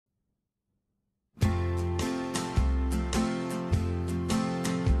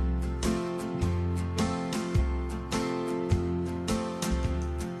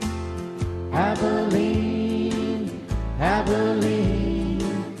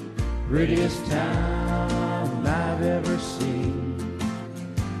prettiest town I've ever seen.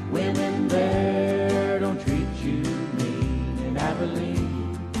 Women there don't treat you mean. In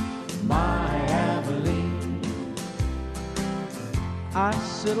Abilene, my Abilene. I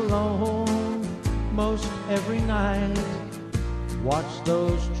sit alone most every night, watch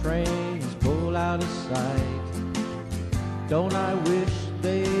those trains pull out of sight. Don't I wish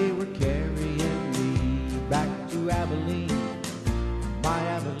they were carrying me back to Abilene, my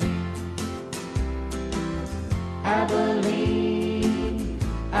Abilene. Abilene,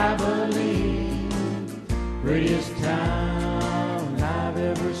 Abilene, prettiest town I've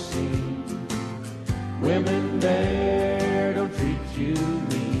ever seen. Women there don't treat you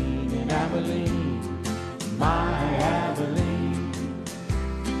mean. In Abilene, my Abilene.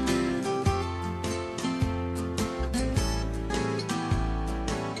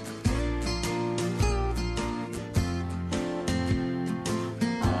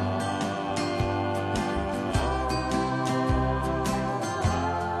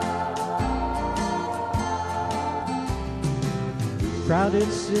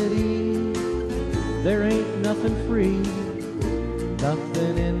 Crowded city, there ain't nothing free,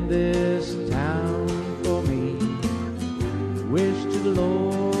 nothing in this town for me. Wish to the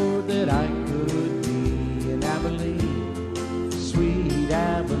Lord that I could be in Abilene, sweet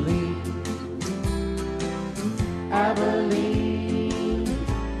Abilene. Abilene,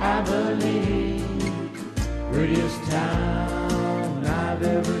 Abilene, prettiest town I've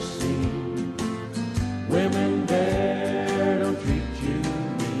ever seen. Women there